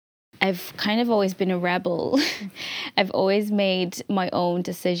I've kind of always been a rebel. I've always made my own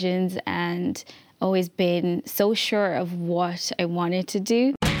decisions and always been so sure of what I wanted to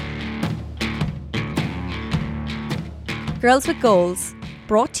do. Girls with Goals,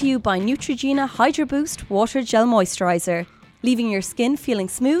 brought to you by Neutrogena Hydro Boost Water Gel Moisturiser, leaving your skin feeling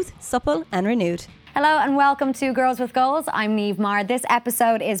smooth, supple and renewed. Hello and welcome to Girls with Goals. I'm Niamh Maher. This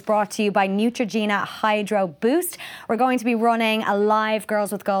episode is brought to you by Neutrogena Hydro Boost. We're going to be running a live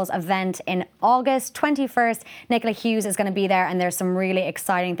Girls with Goals event in August 21st. Nicola Hughes is going to be there and there's some really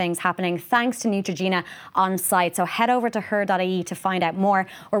exciting things happening thanks to Neutrogena on site. So head over to her.ie to find out more.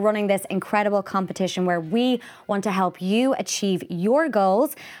 We're running this incredible competition where we want to help you achieve your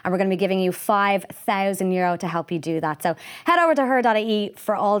goals and we're going to be giving you €5,000 to help you do that. So head over to her.ie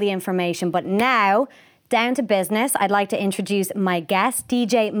for all the information. But now, down to business. I'd like to introduce my guest.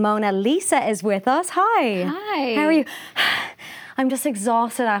 DJ Mona Lisa is with us. Hi. Hi. How are you? I'm just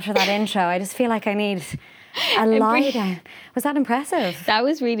exhausted after that intro. I just feel like I need a lie down. Was that impressive? That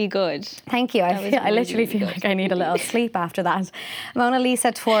was really good. Thank you. I literally feel like I need a little sleep after that. Mona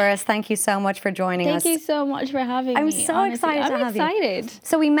Lisa Torres, thank you so much for joining us. Thank you so much for having me. I'm so excited to have you. I'm excited.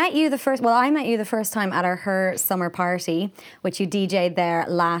 So I met you the first time at our Her Summer Party, which you DJ'd there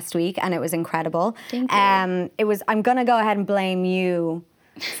last week, and it was incredible. Thank you. I'm going to go ahead and blame you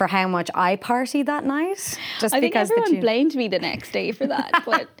for how much I partied that night. I think everyone blamed me the next day for that,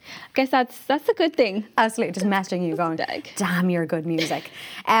 but I guess that's a good thing. Absolutely, just messaging you going, damn, you're good music.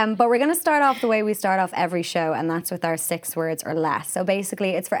 But we're going to start off the way we start off every show, and that's with our 6 words or less. So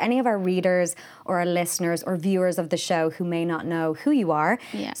basically, it's for any of our readers or our listeners or viewers of the show who may not know who you are.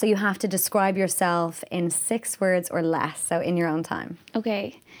 Yeah. So you have to describe yourself in 6 words or less, so in your own time.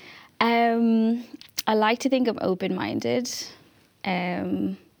 Okay. I like to think I'm open-minded.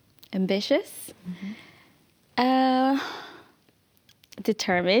 Ambitious,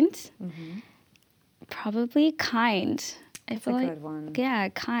 determined, probably kind. That's a good one. Yeah,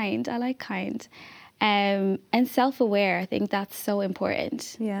 kind. I like kind. And self-aware. I think that's so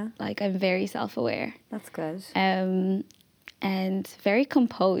important. Yeah. Like I'm very self-aware. That's good. And very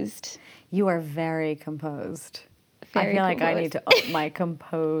composed. You are very composed. Very I feel like I composed. need to up my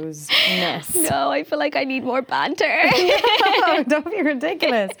composedness. No, I feel like I need more banter. No, don't be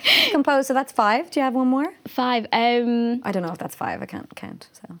ridiculous. Composed, so that's 5. Do you have one more? 5. I don't know if that's 5. I can't count.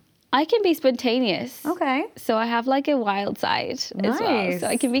 So I can be spontaneous. okay. So I have like a wild side as well. So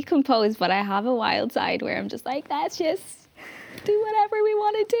I can be composed, but I have a wild side where I'm just like, let's just do whatever we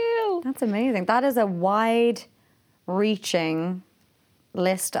want to do. That's amazing. That is a wide-reaching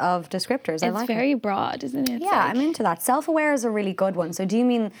list of descriptors. I like It's very broad, isn't it? Yeah, I'm into that. Self-aware is a really good one. So do you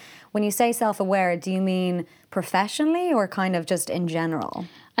mean, when you say self-aware, do you mean professionally or kind of just in general?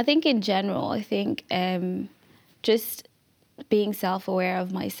 I think in general, just being self-aware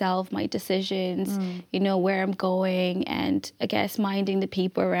of myself, my decisions, where I'm going, and I guess minding the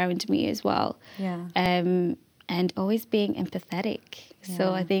people around me as well. Yeah. And always being empathetic. Yeah.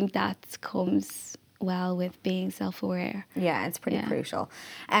 So I think that comes well with being self-aware. Yeah, it's pretty crucial.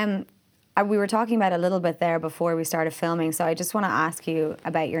 We were talking about it a little bit there before we started filming, so I just want to ask you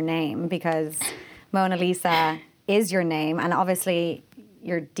about your name, because Mona Lisa is your name, and obviously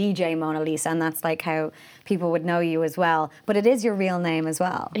you're DJ Mona Lisa, and that's like how people would know you as well. But it is your real name as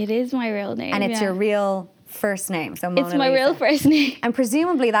well. It is my real name, and it's your real first name, so Mona Lisa. It's my real first name. And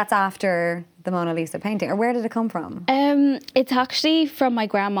presumably that's after the Mona Lisa painting, or where did it come from? It's actually from my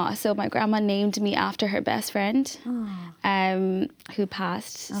grandma. So my grandma named me after her best friend, who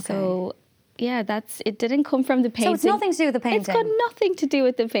passed. Okay. So yeah, it didn't come from the painting. So it's nothing to do with the painting? It's got nothing to do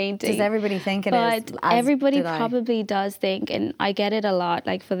with the painting. Does everybody think it is? But everybody probably does think, and I get it a lot,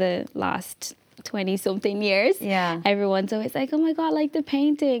 like for the last 20-something years. Yeah. Everyone's always like, oh my God, like the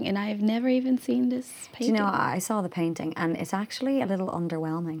painting. And I've never even seen this painting. Do you know, I saw the painting and it's actually a little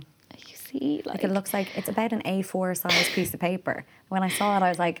underwhelming. You see, like it looks like it's about an A4 size piece of paper. When I saw it, I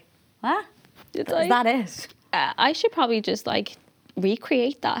was like, what? Is that it? I should probably just like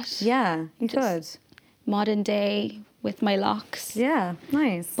recreate that. Yeah, you could. Modern day with my locks. Yeah,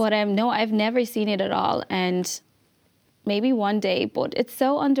 nice. But no, I've never seen it at all. And maybe one day, but it's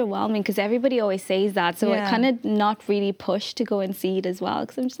so underwhelming because everybody always says that. So I kind of not really pushed to go and see it as well,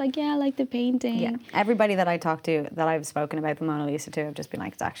 because I'm just like, yeah, I like the painting. Yeah, everybody that I talk to, that I've spoken about the Mona Lisa to, have just been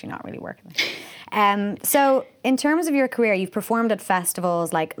like, it's actually not really working. So in terms of your career, you've performed at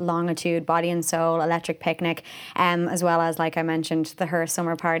festivals like Longitude, Body and Soul, Electric Picnic, as well as, like I mentioned, the Her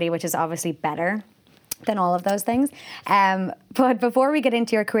Summer Party, which is obviously better than all of those things. But before we get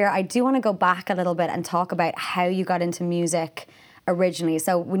into your career, I do want to go back a little bit and talk about how you got into music originally.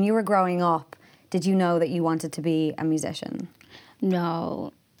 So when you were growing up, did you know that you wanted to be a musician?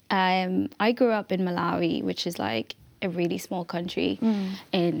 No. I grew up in Malawi, which is like a really small country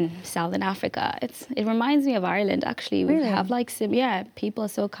in Southern Africa. It reminds me of Ireland, actually. We have like people are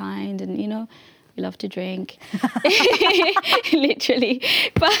so kind, and we love to drink. Literally.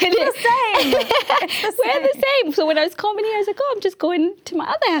 But it's the same. We're the same. So when I was coming here, I was like, I'm just going to my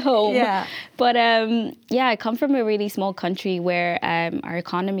other home. Yeah. But I come from a really small country where our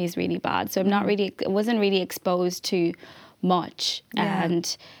economy is really bad. So I wasn't really exposed to much. Yeah.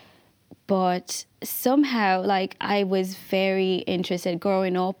 But somehow, like, I was very interested.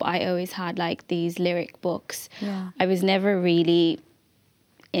 Growing up, I always had like these lyric books. Yeah. I was never really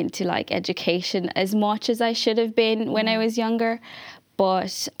into like education as much as I should have been when I was younger,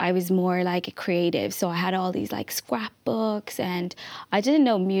 but I was more like a creative, so I had all these like scrapbooks, and I didn't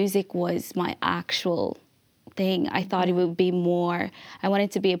know music was my actual thing. I thought it would be more, I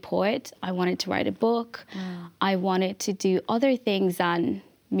wanted to be a poet, I wanted to write a book, I wanted to do other things than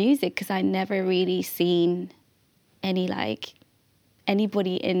music, because I never really seen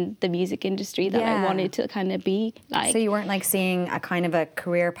anybody in the music industry that I wanted to kind of be like. So you weren't like seeing a kind of a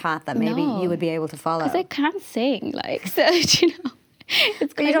career path that maybe you would be able to follow? Because I can't sing, like, so, it's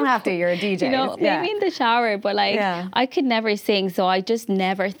you don't have to, you're a DJ. Maybe in the shower, but like, I could never sing, so I just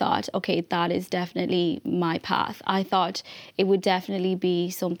never thought, okay, that is definitely my path. I thought it would definitely be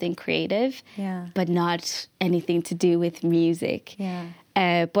something creative, but not anything to do with music.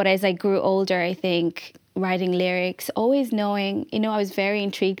 But as I grew older, I think writing lyrics, always knowing, I was very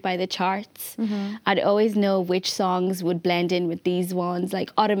intrigued by the charts. I'd always know which songs would blend in with these ones,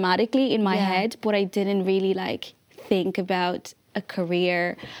 like automatically in my head, but I didn't really like think about a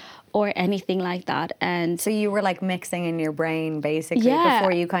career or anything like that. And so you were like mixing in your brain basically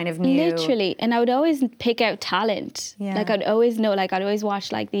before you kind of knew. Literally. And I would always pick out talent. Like I'd always know, like I'd always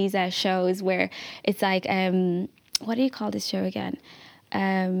watch like these shows where it's like, what do you call this show again?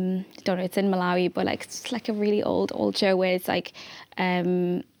 Don't know, it's in Malawi, but like it's like a really old show where it's like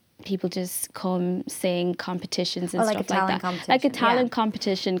people just come sing competitions and stuff like that. Like a talent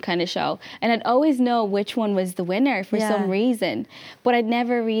competition kind of show. And I'd always know which one was the winner for some reason. But I'd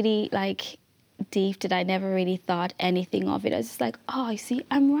never really like I never really thought anything of it. I was just like, oh, I see,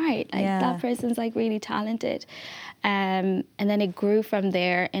 I'm right. Like that person's like really talented. And then it grew from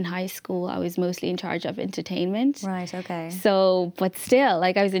there. In high school, I was mostly in charge of entertainment. Right, okay. So, but still,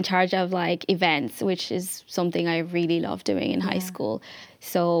 like I was in charge of like events, which is something I really loved doing in high school.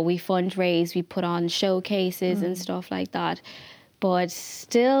 So we fundraise, we put on showcases and stuff like that. But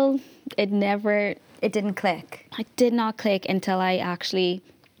still, it didn't click. It did not click until I actually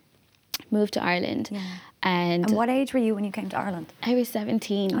moved to Ireland. And what age were you when you came to Ireland? I was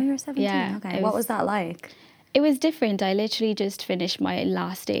 17. Oh, you were 17, okay. What was that like? It was different. I literally just finished my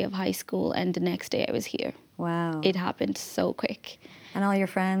last day of high school and the next day I was here. Wow. It happened so quick. And all your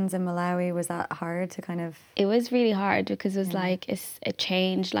friends in Malawi, was that hard to kind of... It was really hard because it was like a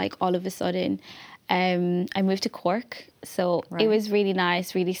change, like all of a sudden. I moved to Cork, so it was really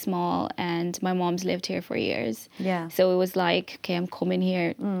nice, really small, and my mom's lived here for years. Yeah. So it was like, okay, I'm coming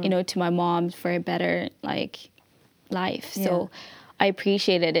here, to my mom for a better like life. So I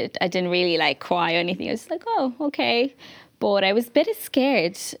appreciated it. I didn't really like cry or anything. I was like, oh, okay. But I was a bit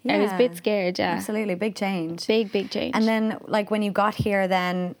scared. I was a bit scared, Absolutely, big change. Big change. And then, like, when you got here,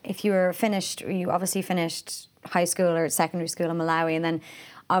 then, if you were finished, you obviously finished high school or secondary school in Malawi, and then,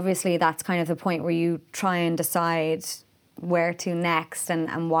 obviously, that's kind of the point where you try and decide where to next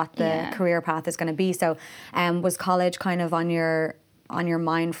and what the career path is going to be. So, was college kind of on your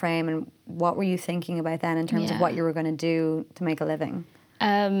mind frame, and what were you thinking about then in terms of what you were going to do to make a living?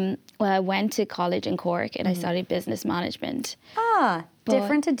 Well, I went to college in Cork and I studied business management.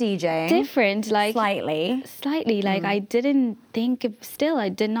 Different to DJing. Different, like... Slightly. Like I did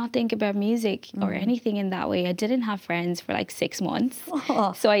not think about music or anything in that way. I didn't have friends for like 6 months.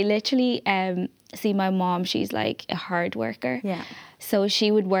 So I literally, see my mom, she's like a hard worker. Yeah. So she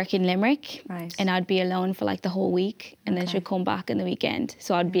would work in Limerick, right, and I'd be alone for like the whole week, and then she'd come back in the weekend.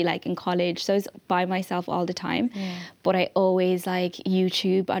 So I'd be like in college, so I was by myself all the time. Yeah. But I always like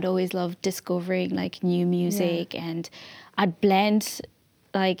YouTube. I'd always love discovering like new music, and I'd blend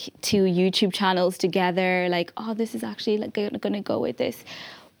like 2 YouTube channels together. Like, oh, this is actually like gonna go with this.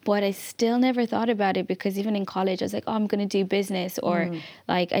 But I still never thought about it, because even in college I was like, oh, I'm going to do business, or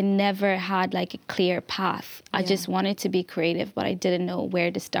like I never had like a clear path. I just wanted to be creative, but I didn't know where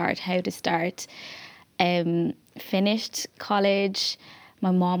to start, how to start. Finished college.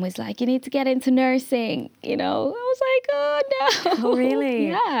 My mom was like, you need to get into nursing, I was like, oh no. Oh, really?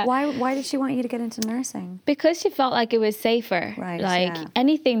 Yeah. Why did she want you to get into nursing? Because she felt like it was safer. Right, like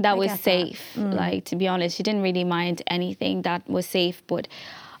anything that was safe. Like, to be honest, she didn't really mind anything that was safe, but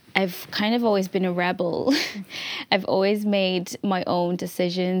I've kind of always been a rebel. I've always made my own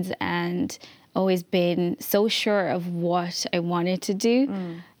decisions and always been so sure of what I wanted to do.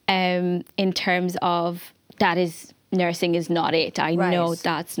 In terms of nursing is not it. I know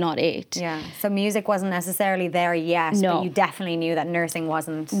that's not it. Yeah. So music wasn't necessarily there yet, but you definitely knew that nursing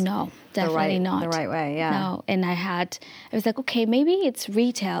wasn't. No, definitely not the right way. Yeah. No, and I was like, okay, maybe it's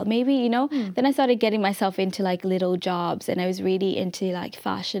retail. Maybe, you know. Then I started getting myself into like little jobs, and I was really into like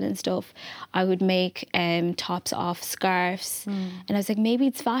fashion and stuff. I would make tops off scarves, and I was like, maybe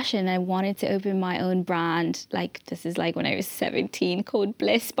it's fashion. I wanted to open my own brand. Like, this is like when I was 17, called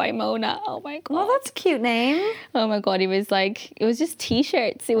Bliss by Mona. Oh my god. Well, that's a cute name. Oh my god, it was just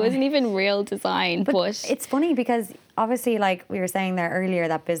t-shirts. It wasn't even real design, but it's funny because obviously, like we were saying there earlier,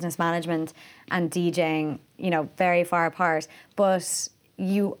 that business management and DJing, you know, very far apart, but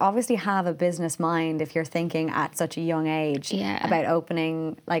you obviously have a business mind if you're thinking at such a young age about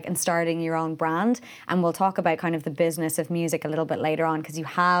opening like and starting your own brand. And we'll talk about kind of the business of music a little bit later on, because you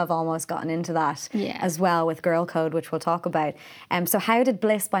have almost gotten into that as well with Girl Code, which we'll talk about. So how did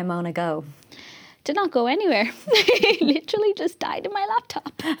Bliss by Mona go? Did not go anywhere. Literally just died in my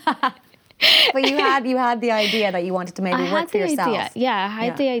laptop. But you had the idea that you wanted to maybe work for yourself. Idea. Yeah, I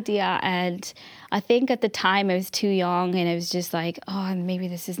had the idea, and I think at the time I was too young, and I was just like, oh, maybe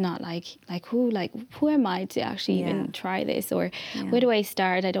this is not who am I to actually even try this, or where do I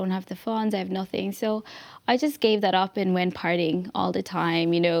start? I don't have the funds, I have nothing. So I just gave that up and went partying all the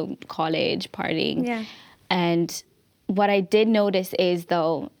time, you know, college partying. Yeah. And what I did notice is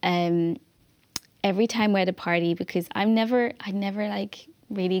though, every time we're at a party, because I never like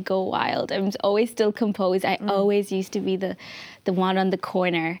really go wild. I'm always still composed. I always used to be the one on the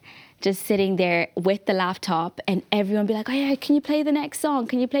corner, just sitting there with the laptop, and everyone be like, oh yeah, can you play the next song?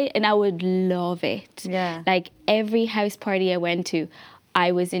 Can you play it? And I would love it. Yeah. Like every house party I went to,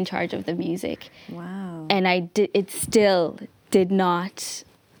 I was in charge of the music. Wow. And it still did not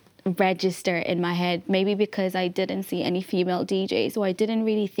register in my head, maybe because I didn't see any female DJs, so I didn't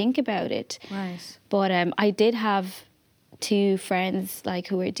really think about it. Right. But I did have 2 friends like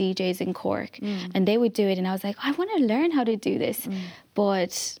who were DJs in Cork, and they would do it, and I was like, I want to learn how to do this.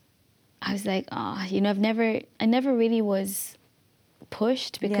 But I was like, you know, I never really was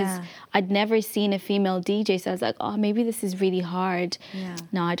pushed, because I'd never seen a female DJ, so I was like, oh, maybe this is really hard.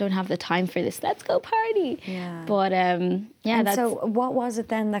 No, I don't have the time for this, let's go party. But so what was it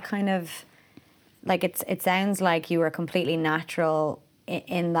then that kind of, like, it sounds like you were completely natural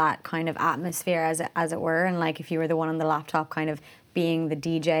in that kind of atmosphere, as it were, and like if you were the one on the laptop kind of being the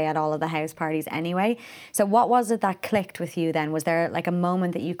DJ at all of the house parties anyway. So what was it that clicked with you then? Was there like a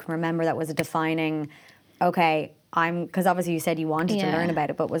moment that you can remember that was a defining, okay, because obviously you said you wanted to learn about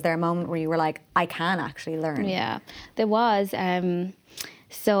it, but was there a moment where you were like, I can actually learn? Yeah, there was.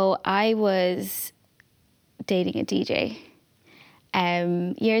 So I was dating a DJ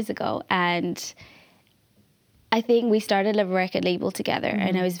years ago, and I think we started a record label together,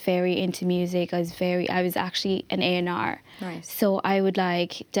 and I was very into music. I was actually an A&R. Nice. So I would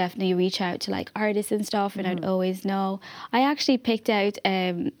like definitely reach out to like artists and stuff, and I'd always know. I actually picked out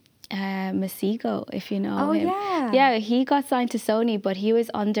Masego, if you know him. Yeah. Yeah, he got signed to Sony, but he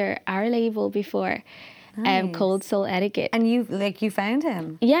was under our label before. Nice. Cold Soul Etiquette. And you found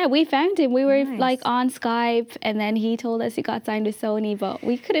him? Yeah, we found him. We were like on Skype, and then he told us he got signed to Sony, but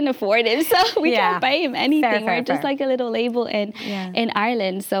we couldn't afford him, so we can't pay him anything. We're just like a little label in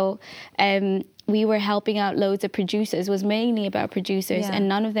Ireland. So we were helping out loads of producers. It was mainly about producers, and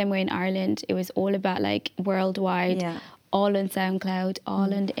none of them were in Ireland. It was all about like worldwide, all on SoundCloud,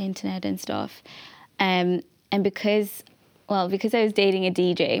 all on the internet and stuff. And because I was dating a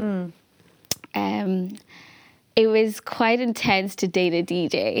DJ, it was quite intense to date a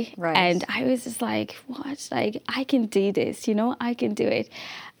DJ. Right. And I was just like, what? Like, I can do this, you know, I can do it.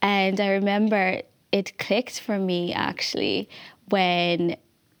 And I remember it clicked for me actually when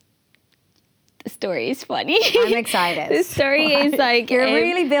the story is funny. I'm excited. The story is like... You're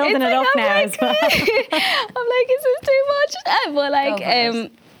really building it up now as well. I'm like, is this too much? But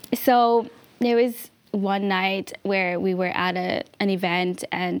like, so there was one night where we were at an event,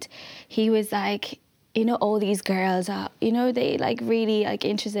 and he was like, you know, all these girls are, you know, they like really like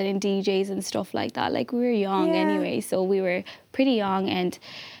interested in DJs and stuff like that. Like we were young anyway, so we were pretty young, and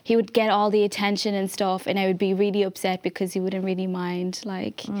he would get all the attention and stuff, and I would be really upset because he wouldn't really mind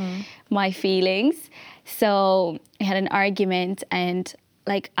like my feelings. So we had an argument, and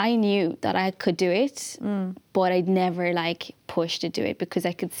like I knew that I could do it, but I'd never like pushed to do it, because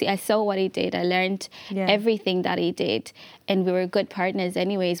I saw what he did. I learned everything that he did, and we were good partners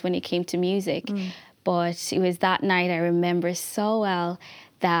anyways when it came to music. But it was that night I remember so well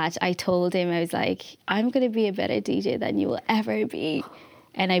that I told him, I was like, I'm going to be a better DJ than you will ever be.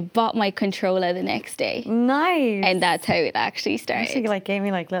 And I bought my controller the next day. Nice. And that's how it actually started. Actually, like, gave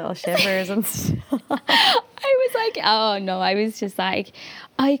me like little shivers and stuff. I was like, oh no, I was just like,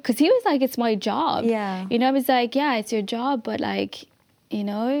 because he was like, it's my job. Yeah. You know, I was like, yeah, it's your job, but like, you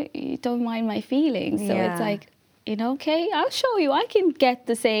know, you don't mind my feelings. So it's like, you know, okay, I'll show you. I can get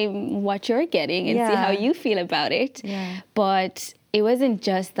the same what you're getting and see how you feel about it. Yeah. But it wasn't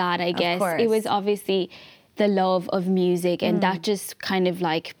just that, I guess. It was obviously the love of music, and that just kind of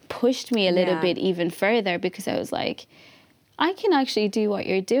like pushed me a little bit even further, because I was like, I can actually do what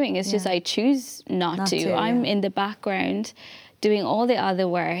you're doing. It's just I choose not to. I'm in the background doing all the other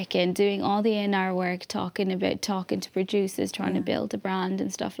work and doing all the NR work, talking to producers, trying to build a brand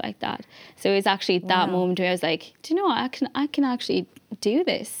and stuff like that. So it was actually that moment where I was like, do you know what? I can actually do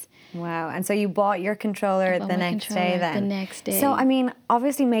this. Wow. And so you bought your controller the next day then? The next day. So, I mean,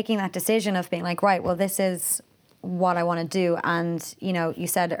 obviously making that decision of being like, right, well, this is what I want to do. And, you know, you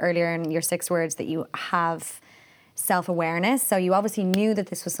said earlier in your 6 words that you have self-awareness. So you obviously knew that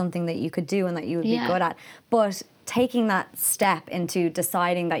this was something that you could do and that you would be good at. But taking that step into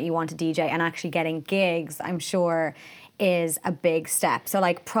deciding that you want to DJ and actually getting gigs, I'm sure, is a big step. So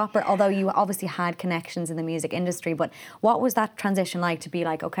like although you obviously had connections in the music industry, but what was that transition like to be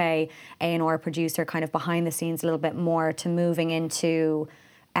like, okay, A&R producer kind of behind the scenes a little bit more, to moving into,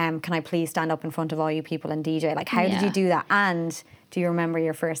 can I please stand up in front of all you people and DJ? Like, how did you do that? And do you remember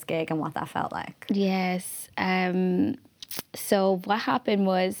your first gig and what that felt like? Yes. So what happened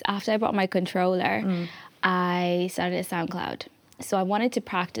was, after I bought my controller, I started a SoundCloud. So I wanted to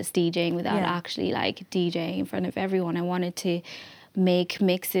practice DJing without actually like DJing in front of everyone. I wanted to make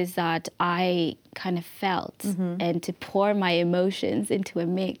mixes that I kind of felt and to pour my emotions into a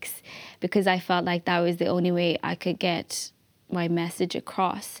mix, because I felt like that was the only way I could get my message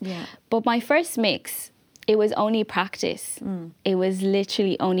across. Yeah. But my first mix, it was only practice. It was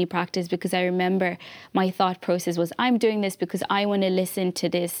literally only practice, because I remember my thought process was, I'm doing this because I want to listen to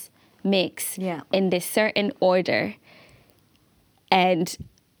this mix in this certain order. And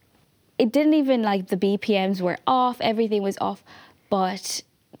it didn't even, like, the BPMs were off, everything was off, but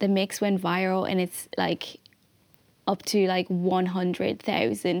the mix went viral, and it's like up to like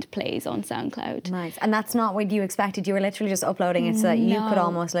 100,000 plays on SoundCloud. Nice. And that's not what you expected. You were literally just uploading it so that you could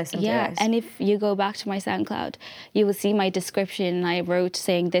almost listen to it. Yeah, and if you go back to my SoundCloud, you will see my description. I wrote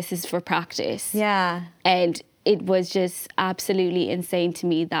saying this is for practice. Yeah. And it was just absolutely insane to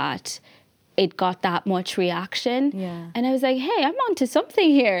me that it got that much reaction. Yeah. And I was like, hey, I'm onto something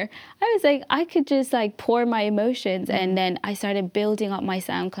here. I was like, I could just like pour my emotions. And then I started building up my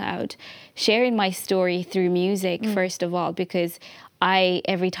SoundCloud, sharing my story through music, first of all, because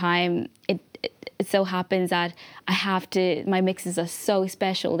every time it so happens that my mixes are so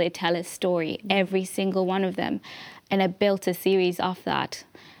special. They tell a story, every single one of them. And I built a series off that.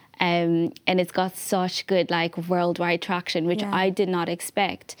 And it's got such good like worldwide traction, which I did not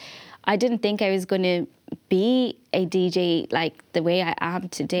expect. I didn't think I was going to be a DJ like the way I am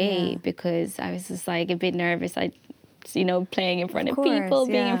today, because I was just like a bit nervous. Playing in front of people,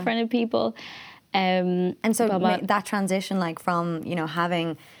 being in front of people. And so that transition, like from,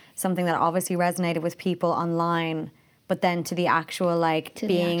 having something that obviously resonated with people online, but then to the actual, like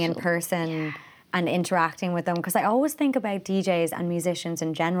being in person and interacting with them. Because I always think about DJs and musicians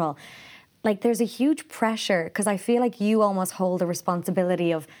in general, like there's a huge pressure, because I feel like you almost hold the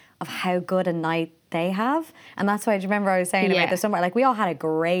responsibility of how good a night they have. And that's why I remember I was saying about this somewhere, like we all had a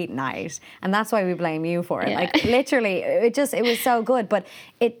great night, and that's why we blame you for it. Like literally, it was so good. But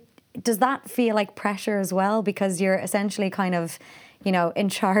does that feel like pressure as well, because you're essentially kind of, in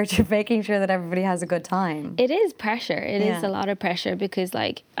charge of making sure that everybody has a good time? It is pressure. It is a lot of pressure, because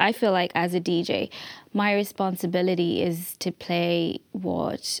like I feel like as a DJ, my responsibility is to play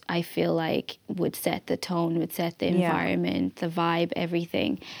what I feel like would set the tone, would set the environment, the vibe,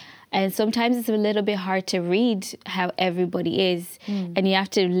 everything. And sometimes it's a little bit hard to read how everybody is, and you have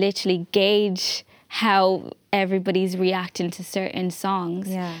to literally gauge how everybody's reacting to certain songs.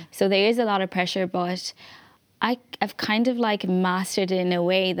 Yeah. So there is a lot of pressure, but I've kind of like mastered it in a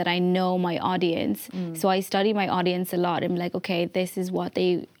way that I know my audience. So I study my audience a lot. I'm like, okay, this is what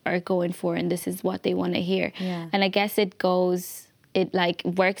they are going for, and this is what they want to hear. Yeah. And I guess it like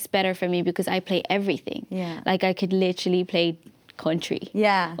works better for me because I play everything. Yeah. Like I could literally play country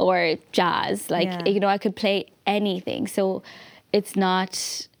or jazz. Like, I could play anything. So it's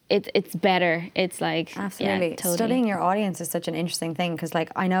not... It's better. It's like, absolutely. Totally. Studying your audience is such an interesting thing, because like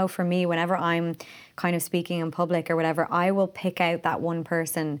I know for me, whenever I'm kind of speaking in public or whatever, I will pick out that one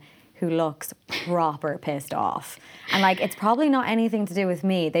person who looks proper pissed off. And like, it's probably not anything to do with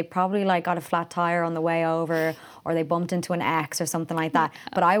me. They probably like got a flat tire on the way over, or they bumped into an ex or something like that.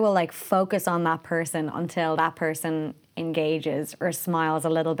 But I will like focus on that person until that person engages or smiles a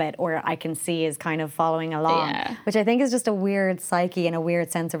little bit, or I can see is kind of following along, which I think is just a weird psyche and a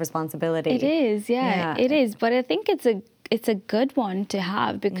weird sense of responsibility. It is, it is. But I think it's a good one to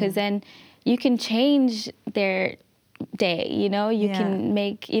have, because then you can change their day, you know, you can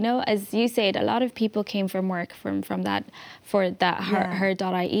make, you know, as you said, a lot of people came from work from that, for that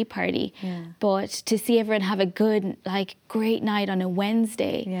her.ie party, but to see everyone have a good, like, great night on a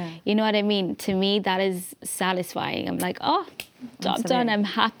Wednesday, you know what I mean, to me that is satisfying. I'm like, oh, job done. I'm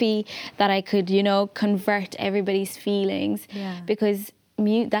happy that I could, you know, convert everybody's feelings, because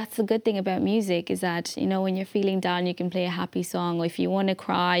that's the good thing about music, is that, you know, when you're feeling down, you can play a happy song, or if you want to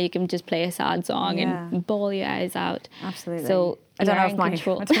cry, you can just play a sad song and bawl your eyes out. Absolutely. So I don't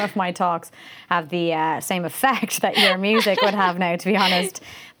know if my talks have the same effect that your music would have now, to be honest.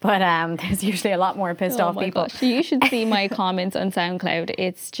 But there's usually a lot more pissed off people. Gosh. You should see my comments on SoundCloud.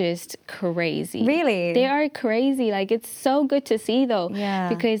 It's just crazy. Really? They are crazy. Like, it's so good to see, though. Yeah.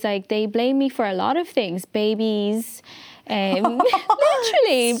 Because, like, they blame me for a lot of things. Babies.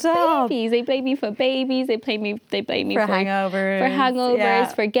 Literally, babies. They blame me for babies. They blame me for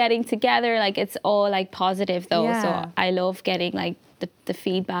hangovers, for getting together. Like, it's all like positive though. Yeah. So I love getting like the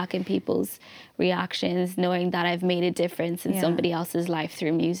feedback and people's reactions, knowing that I've made a difference in somebody else's life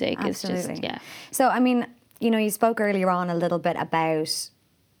through music. Absolutely. It's just So I mean, you know, you spoke earlier on a little bit about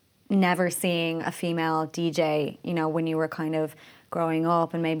never seeing a female DJ, you know, when you were kind of growing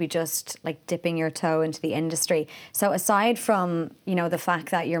up and maybe just like dipping your toe into the industry. So aside from, you know, the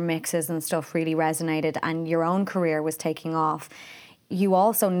fact that your mixes and stuff really resonated and your own career was taking off, you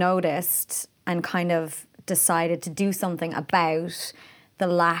also noticed and kind of decided to do something about the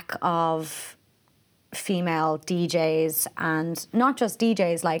lack of female DJs, and not just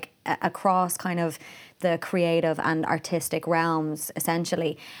DJs, like across kind of the creative and artistic realms,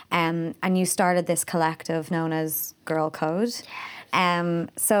 essentially. And you started this collective known as Girl Code.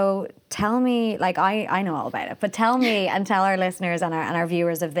 So tell me, like, I know all about it, but tell me and tell our listeners and our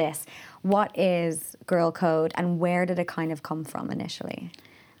viewers of this, what is Girl Code and where did it kind of come from initially?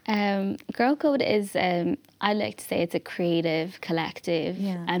 Girl Code is, I like to say, it's a creative collective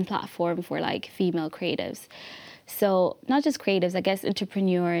and platform for like female creatives. So not just creatives, I guess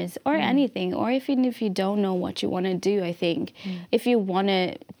entrepreneurs or anything, or even if you don't know what you want to do, I think if you want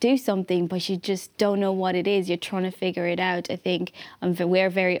to do something but you just don't know what it is, you're trying to figure it out, I think we're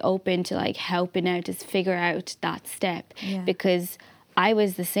very open to like helping out to figure out that step, because I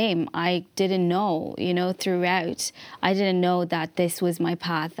was the same. I didn't know, you know, throughout. I didn't know that this was my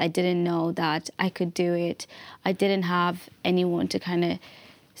path. I didn't know that I could do it. I didn't have anyone to kind of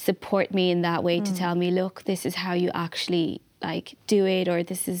support me in that way, to tell me, look, this is how you actually like do it, or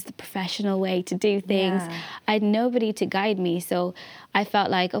this is the professional way to do things. I had nobody to guide me. So I felt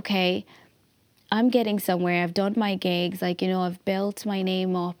like, okay, I'm getting somewhere. I've done my gigs, like, you know, I've built my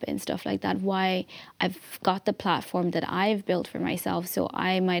name up and stuff like that. Why? I've got the platform that I've built for myself, so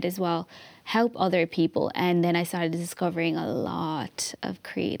I might as well help other people. And then I started discovering a lot of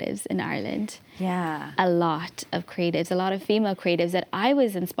creatives in Ireland. Yeah. A lot of creatives, a lot of female creatives that I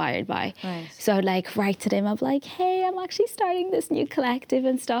was inspired by. Right. So I would like write to them, I'm like, hey, I'm actually starting this new collective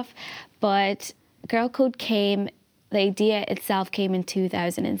and stuff. But Girl Code came, the idea itself came in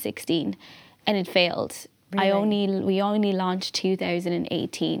 2016. And it failed. Really? We only launched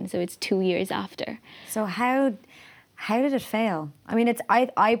 2018, so it's 2 years after. So how did it fail? I mean,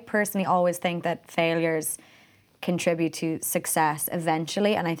 I personally always think that failures contribute to success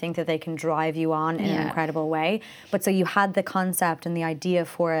eventually, and I think that they can drive you on in an incredible way. But so you had the concept and the idea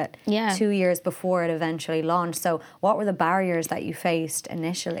for it 2 years before it eventually launched. So what were the barriers that you faced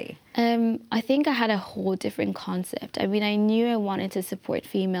initially? I think I had a whole different concept. I mean, I knew I wanted to support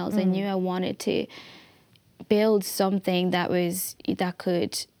females. I knew I wanted to build something that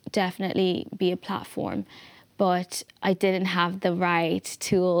could definitely be a platform, but I didn't have the right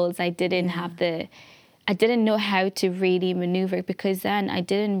tools. I didn't know how to really maneuver, because then I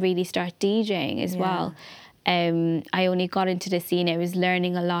didn't really start DJing as well. I only got into the scene. I was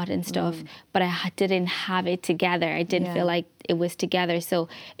learning a lot and stuff, but I didn't have it together. I didn't feel like it was together. So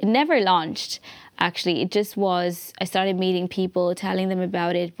it never launched, actually. It just was, I started meeting people, telling them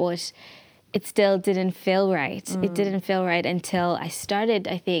about it, but it still didn't feel right. It didn't feel right until I started,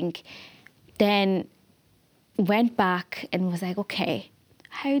 I think, then went back and was like, okay,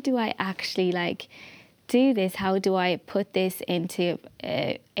 how do I actually like do this? How do I put this into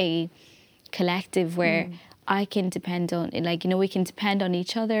a collective where I can depend on, like, you know, we can depend on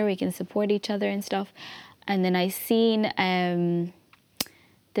each other, we can support each other and stuff. And then I seen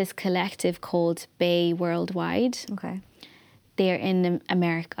this collective called Bay Worldwide. Okay. They're in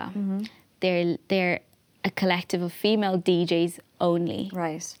America. Mm-hmm. They're a collective of female DJs only.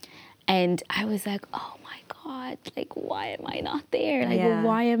 Right. And I was like, oh my God, like, why am I not there? Like,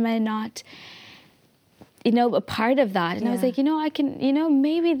 why am I not, you know, a part of that? And I was like, you know, I can, you know,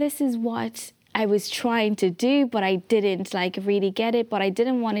 maybe this is what I was trying to do, but I didn't like really get it. But I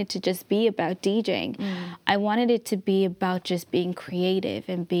didn't want it to just be about DJing. I wanted it to be about just being creative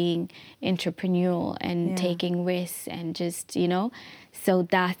and being entrepreneurial and taking risks and just, you know. So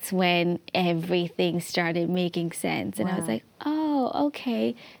that's when everything started making sense. And I was like, oh,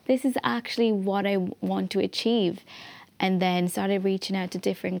 okay, this is actually what I want to achieve. And then started reaching out to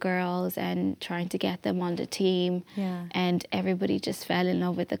different girls and trying to get them on the team. Yeah. And everybody just fell in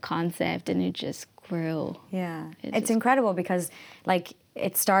love with the concept, and it just grew. Yeah. It's incredible because, like,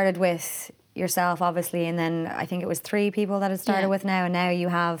 it started with yourself, obviously, and then I think it was 3 people that it started with now. And now you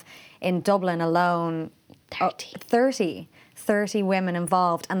have, in Dublin alone, 30 women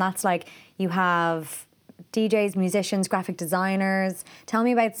involved. And that's like, you have DJs, musicians, graphic designers. Tell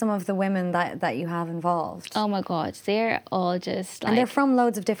me about some of the women that you have involved. Oh my God, they're all just like... And they're from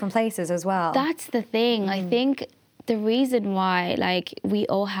loads of different places as well. That's the thing. I think the reason why, like, we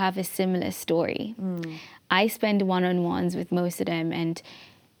all have a similar story. I spend one-on-ones with most of them, and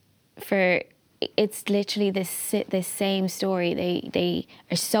it's literally the same story. They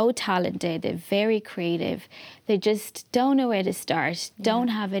are so talented. They're very creative. They just don't know where to start. Don't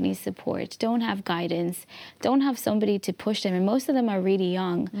have any support. Don't have guidance. Don't have somebody to push them. And most of them are really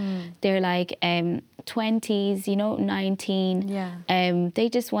young. They're like 20s, you know, 19. Yeah. They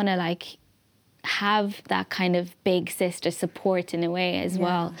just want to like have that kind of big sister support in a way as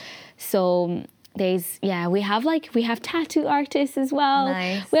well. So we have tattoo artists as well.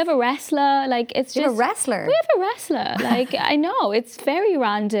 Nice. We have a wrestler. Like, it's you just have a wrestler. We have a wrestler. Like, I know it's very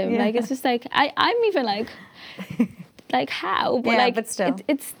random. Like, it's just like I'm even like how, but like, but still,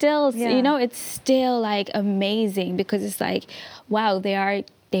 it's still you know, it's still like amazing because it's like, wow, they're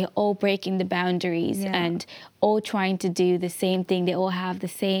all breaking the boundaries and all trying to do the same thing. They all have the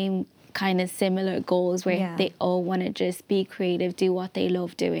same kind of similar goals where they all want to just be creative, do what they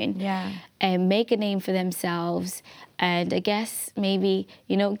love doing, and make a name for themselves. And I guess maybe,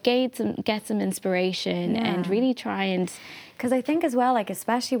 you know, get some inspiration and really try and... Because I think as well, like,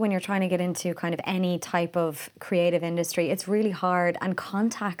 especially when you're trying to get into kind of any type of creative industry, it's really hard, and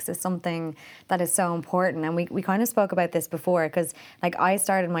contacts is something that is so important. And we kind of spoke about this before, because like I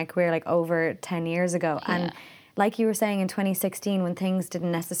started my career like over 10 years ago, and like you were saying, in 2016, when things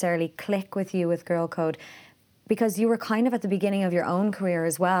didn't necessarily click with you with Girl Code, because you were kind of at the beginning of your own career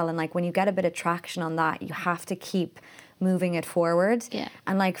as well, and like when you get a bit of traction on that, you have to keep moving it forward. Yeah.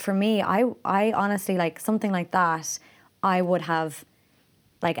 And like for me, I honestly, like something like that, I would have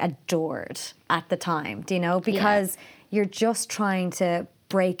like adored at the time, do you know? Because you're just trying to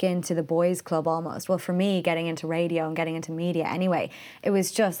break into the boys' club almost. Well, for me, getting into radio and getting into media anyway, it was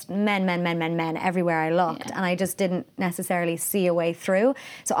just men everywhere I looked, and I just didn't necessarily see a way through.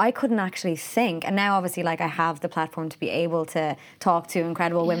 So I couldn't actually think. And now obviously, like, I have the platform to be able to talk to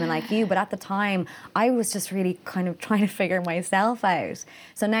incredible women like you, but at the time I was just really kind of trying to figure myself out.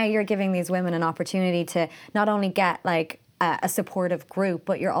 So now you're giving these women an opportunity to not only get like a supportive group,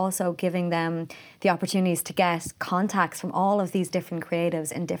 but you're also giving them the opportunities to get contacts from all of these different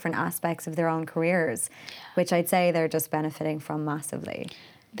creatives in different aspects of their own careers, which I'd say they're just benefiting from massively.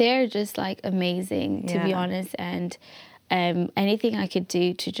 They're just like amazing, to be honest, and anything I could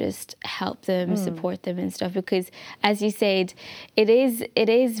do to just help them, support them and stuff, because as you said, it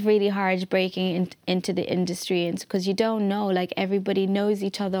is really hard breaking into the industry, and because you don't know, like, everybody knows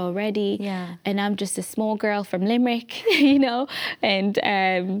each other already, and I'm just a small girl from Limerick, you know, and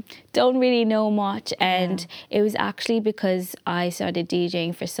don't really know much, and it was actually because I started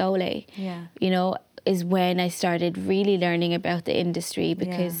DJing for Soleil, you know, is when I started really learning about the industry,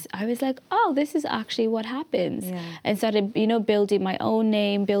 because I was like, oh, this is actually what happens. And started, you know, building my own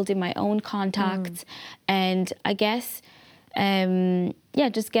name, building my own contacts. And I guess,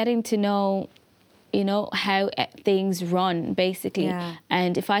 just getting to know, you know, how things run, basically.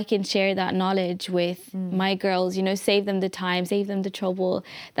 And if I can share that knowledge with my girls, you know, save them the time, save them the trouble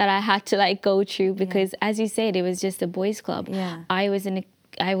that I had to like go through, because as you said, it was just a boys' club. I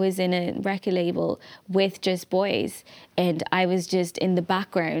was in a record label with just boys, and I was just in the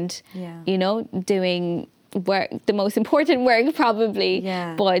background, you know, doing work, the most important work probably.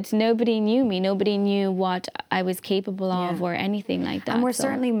 Yeah. But nobody knew me. Nobody knew what I was capable of or anything like that. And we're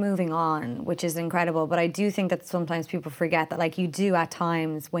certainly moving on, which is incredible. But I do think that sometimes people forget that, like, you do at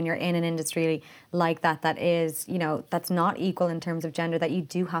times when you're in an industry like that, that is, you know, that's not equal in terms of gender, that you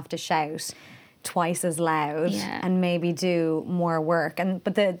do have to shout twice as loud and maybe do more work. And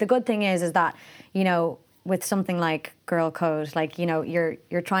but the good thing is that, you know, with something like Girl Code, like, you know,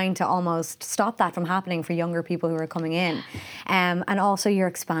 you're trying to almost stop that from happening for younger people who are coming in. And also you're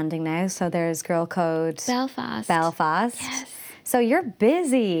expanding now. So there's Girl Code Belfast. Yes. So you're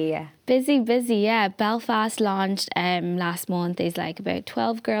busy. Busy, yeah. Belfast launched last month. There's like about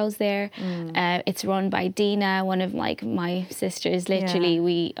 12 girls there. It's run by Dina, one of like my sisters.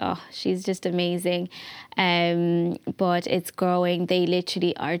 Literally, she's just amazing. But it's growing. They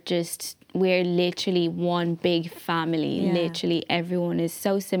literally are just, we're literally one big family. Literally everyone is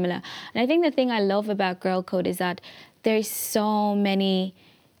so similar. And I think the thing I love about Girl Code is that there's so many,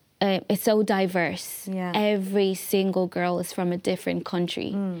 it's so diverse. Every single girl is from a different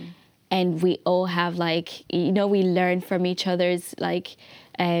country. And we all have like, you know, we learn from each other's like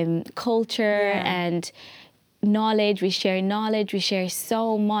culture and knowledge. We share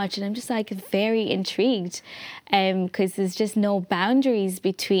so much. And I'm just like very intrigued because there's just no boundaries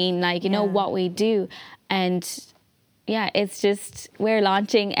between like, you know, what we do. And yeah, it's just, we're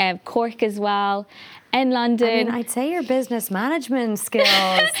launching Cork as well. In London. I mean, I'd say your business management skills.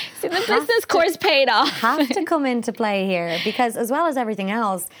 See, the business course paid off. Have to come into play here, because as well as everything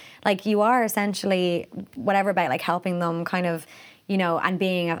else, like, you are essentially whatever about like helping them kind of, you know, and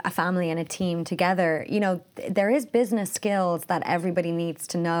being a family and a team together. You know, there is business skills that everybody needs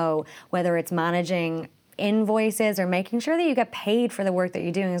to know, whether it's managing invoices or making sure that you get paid for the work that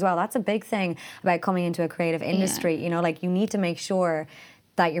you're doing as well. That's a big thing about coming into a creative industry. You know, like, you need to make sure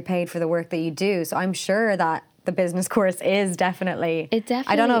that you're paid for the work that you do. So I'm sure that the business course is definitely... It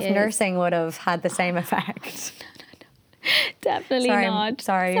definitely I don't know if is. nursing would have had the same effect. Definitely not.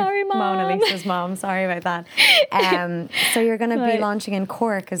 Sorry, Mom. Mona Lisa's mom. Sorry about that. So you're going to be launching in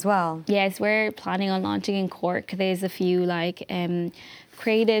Cork as well? Yes, we're planning on launching in Cork. There's a few like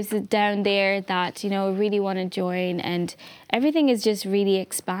creatives down there that, you know, really want to join, and everything is just really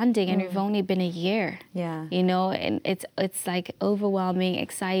expanding, and we've only been a year. You know, and it's like overwhelming,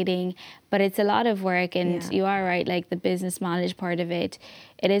 exciting, but it's a lot of work. And you are right, like the business management part of it,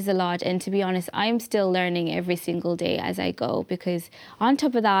 it is a lot. And to be honest, I'm still learning every single day as I go, because on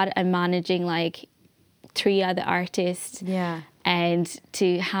top of that, I'm managing like 3 other artists. And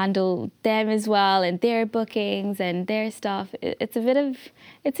to handle them as well, and their bookings and their stuff, it's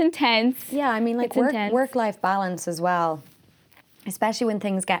intense. Yeah, I mean, like, work-life balance as well, especially when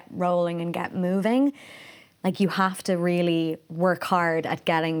things get rolling and get moving. Like, you have to really work hard at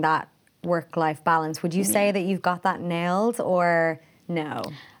getting that work-life balance. Would you say that you've got that nailed, or no?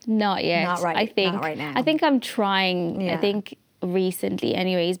 Not yet. Not right. Not right now. I think I'm trying. I think recently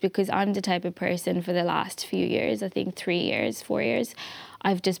anyways, because I'm the type of person for the last few years, I think 3 years, 4 years,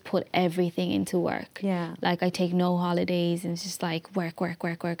 I've just put everything into work. Like, I take no holidays, and it's just like work.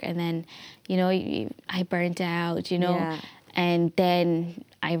 And then, you know, I burnt out, you know. And then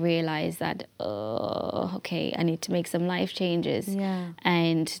I realized that, okay, I need to make some life changes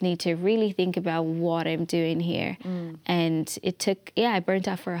and need to really think about what I'm doing here. And it took, I burnt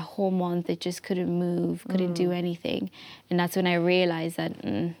out for a whole month. I just couldn't move, couldn't do anything. And that's when I realized that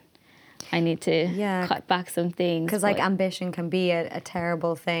I need to cut back some things. Because, like, ambition can be a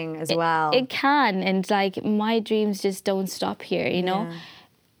terrible thing as well. It can. And, like, my dreams just don't stop here, you know?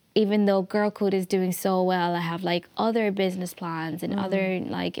 Even though Girl Code is doing so well, I have like other business plans and other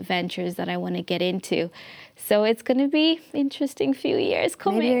like ventures that I want to get into. So it's going to be interesting few years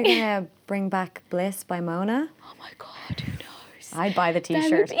coming. Maybe you're going to bring back Bliss by Mona? Oh my God, who knows? I'd buy the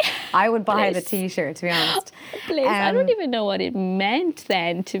t-shirt. I would buy the t-shirt, to be honest. Bliss, I don't even know what it meant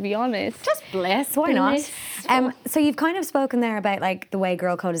then, to be honest. Just Bliss, why not? So you've kind of spoken there about like the way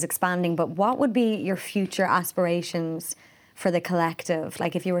Girl Code is expanding, but what would be your future aspirations for the collective?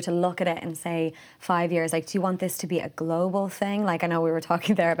 Like, if you were to look at it and say 5 years, like, do you want this to be a global thing? Like, I know we were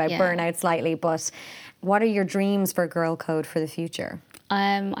talking there about burnout slightly, but what are your dreams for Girl Code for the future?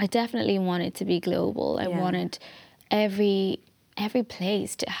 I definitely want it to be global. I wanted every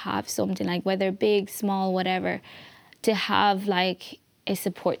place to have something, like, whether big, small, whatever, to have like a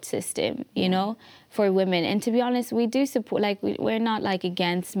support system, you know, for women. And to be honest, we do support, like, we're not like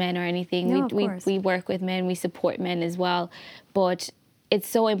against men or anything. We work with men, we support men as well. But it's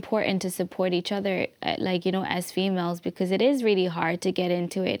so important to support each other, like, you know, as females, because it is really hard to get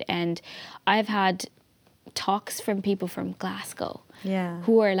into it. And I've had talks from people from Glasgow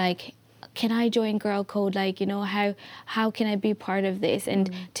who are like, can I join Girl Code? Like, you know, how can I be part of this?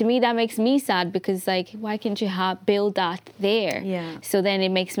 And to me, that makes me sad because, like, why can't you build that there? Yeah. So then it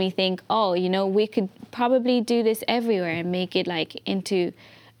makes me think, oh, you know, we could probably do this everywhere and make it like into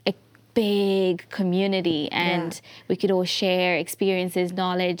a big community, and we could all share experiences,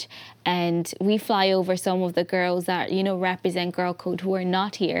 knowledge, and we fly over some of the girls that, you know, represent Girl Code who are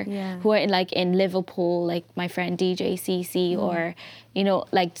not here, who are like in Liverpool, like my friend DJ CC, or, you know,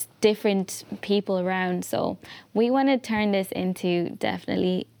 like different people around. So we want to turn this into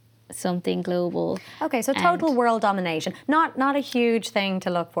definitely something global. Okay, so total world domination. Not a huge thing to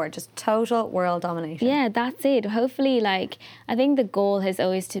look for, just total world domination. Yeah, that's it. Hopefully, like, I think the goal has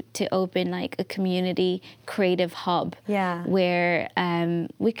always to open like a community creative hub. Yeah. Where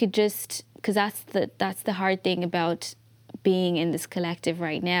we could just, because that's the hard thing about being in this collective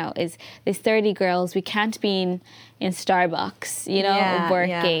right now, is there's 30 girls. We can't be in Starbucks, you know,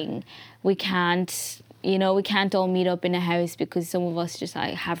 working. Yeah. We can't, you know, we can't all meet up in a house because some of us just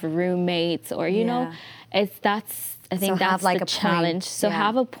like have roommates, or, you know, I think that's like the challenge. So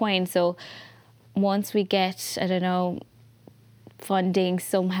have a point. So once we get, I don't know, funding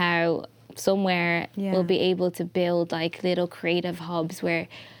somehow, somewhere, we'll be able to build like little creative hubs where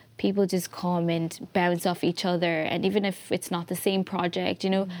people just come and bounce off each other. And even if it's not the same project, you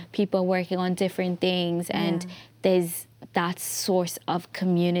know, people working on different things, and there's that source of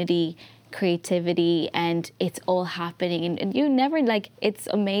community creativity, and it's all happening, and you never, like, it's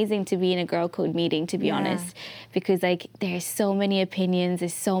amazing to be in a Girl Code meeting, to be honest, because like there's so many opinions,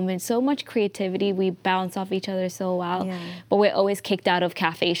 there's so much creativity, we bounce off each other so well, but we're always kicked out of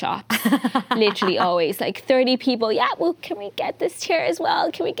cafe shops. Literally always, like 30 people, well, can we get this chair as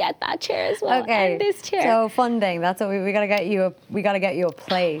well, can we get that chair as well, and this chair. So funding, that's what we gotta get you a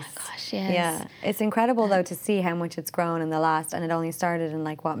place. Oh my gosh, yes. Yeah, it's incredible though to see how much it's grown in the last, and it only started in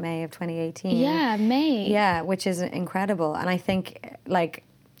like what, May of 2018. Yeah, May. Yeah, which is incredible. And I think, like,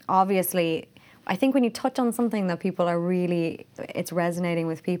 obviously, I think when you touch on something that people are really, it's resonating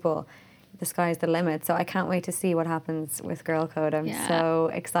with people, the sky's the limit. So I can't wait to see what happens with Girl Code. I'm so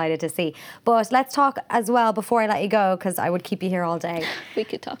excited to see. But let's talk as well before I let you go, because I would keep you here all day. We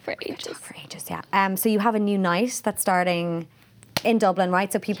could talk for ages. Yeah. So you have a new night that's starting in Dublin,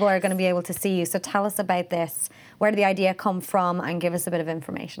 right? So people are going to be able to see you. So tell us about this. Where did the idea come from, and give us a bit of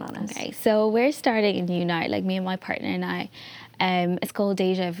information on it. Okay, so we're starting a new night, like me and my partner and I. It's called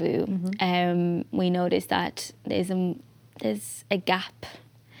Deja Vu. We noticed that there's a gap.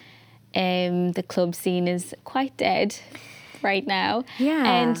 The club scene is quite dead right now. Yeah.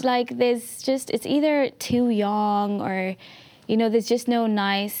 And like it's either too young, or, you know, there's just no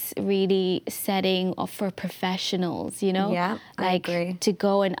nice really setting for professionals, you know? Yeah, like, I agree. To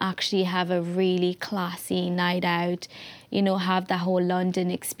go and actually have a really classy night out, you know, have that whole London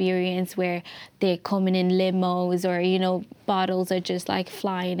experience where they're coming in limos, or, you know, bottles are just like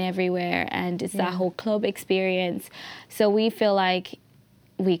flying everywhere, and it's that whole club experience. So we feel like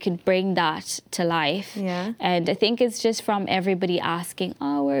we could bring that to life. Yeah. And I think it's just from everybody asking,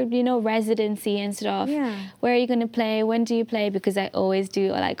 we're, you know, residency and stuff. Yeah. Where are you going to play? When do you play? Because I always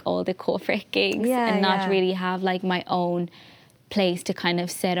do like all the corporate gigs and not really have like my own place to kind of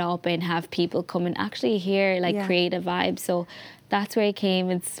set up and have people come and actually hear like creative vibes. So that's where it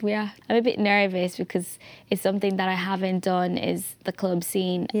came. I'm a bit nervous because it's something that I haven't done, is the club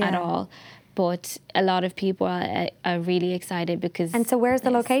scene at all. But a lot of people are really excited because... And so where's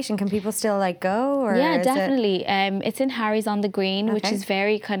the location? Can people still like go? Or yeah, definitely. It's in Harry's on the Green, which is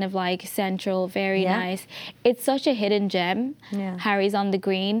very kind of like central, very nice. It's such a hidden gem, Harry's on the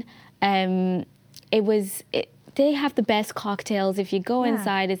Green. They have the best cocktails. If you go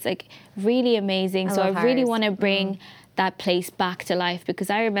inside, it's like really amazing. I really want to bring that place back to life, because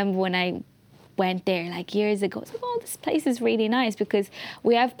I remember when I went there like years ago, it's like, this place is really nice, because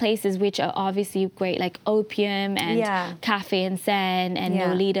we have places which are obviously great, like Opium and Cafe and Sen and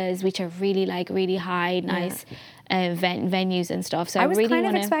Nolita's, which are really like really high, nice venues and stuff. So I was really kind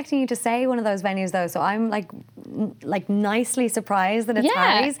of expecting you to say one of those venues though, so I'm like nicely surprised that it's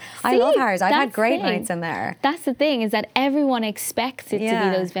Harry's. I love Harry's. I've had great nights in there. That's the thing, is that everyone expects it to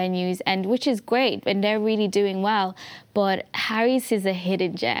be those venues, and which is great, and they're really doing well. But Harry's is a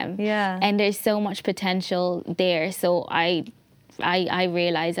hidden gem, and there's so much potential there. So I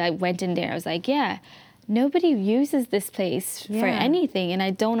realized, I went in there, I was like, nobody uses this place for anything, and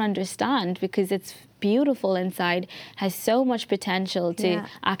I don't understand, because it's beautiful inside, has so much potential to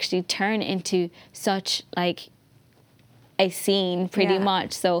actually turn into such like a scene pretty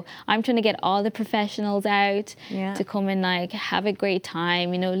much. So I'm trying to get all the professionals out to come and like have a great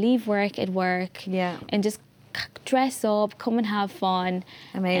time, you know, leave work at work and just dress up, come and have fun.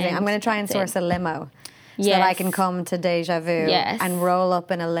 Amazing. I'm going to try and source a limo. So that I can come to Deja Vu and roll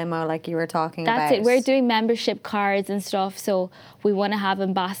up in a limo like you were talking about. That's it. We're doing membership cards and stuff, so we want to have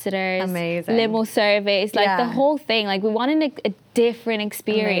ambassadors, limo service, like the whole thing. Like we wanted a different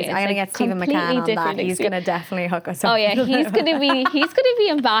experience. Amazing. I'm gonna get Stephen McCann on that. He's gonna definitely hook us up. Oh yeah, he's gonna be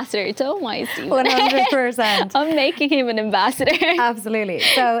ambassador. Don't mind Stephen. 100%. I'm making him an ambassador. Absolutely.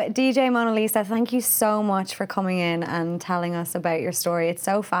 So DJ Mona Lisa, thank you so much for coming in and telling us about your story. It's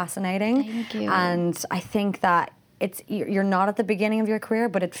so fascinating. Thank you. And I think that you're not at the beginning of your career,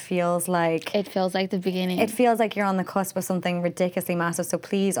 but it feels like the beginning. It feels like you're on the cusp of something ridiculously massive. So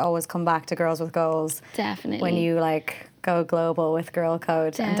please always come back to Girls with Goals. Definitely. When you go global with Girl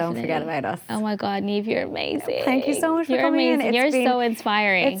Code. Definitely. And don't forget about us. Oh my God, Niamh, you're amazing. Thank you so much for coming in. You're so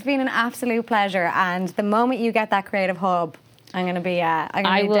inspiring. It's been an absolute pleasure. And the moment you get that creative hub, I'm going to be down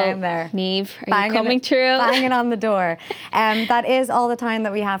there. Niamh, are you coming through? Banging on the door. That is all the time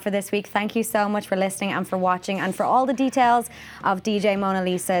that we have for this week. Thank you so much for listening and for watching. And for all the details of DJ Mona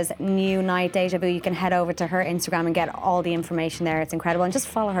Lisa's new night, Deja Vu, you can head over to her Instagram and get all the information there. It's incredible. And just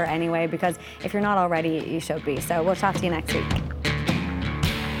follow her anyway, because if you're not already, you should be. So we'll chat to you next week.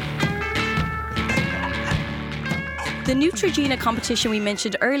 The Neutrogena competition we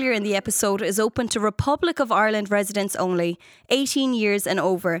mentioned earlier in the episode is open to Republic of Ireland residents only, 18 years and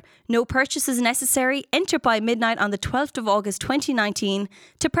over. No purchases necessary. Enter by midnight on the 12th of August 2019.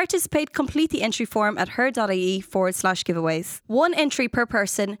 To participate, complete the entry form at her.ie/giveaways. 1 entry per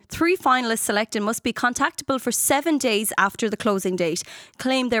person. 3 finalists selected must be contactable for 7 days after the closing date.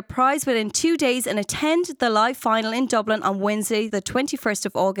 Claim their prize within 2 days and attend the live final in Dublin on Wednesday, the 21st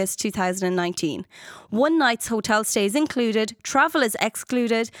of August 2019. 1 night's hotel stays included. Travel is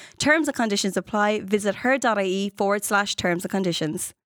excluded. Terms and conditions apply. Visit her.ie/terms and conditions.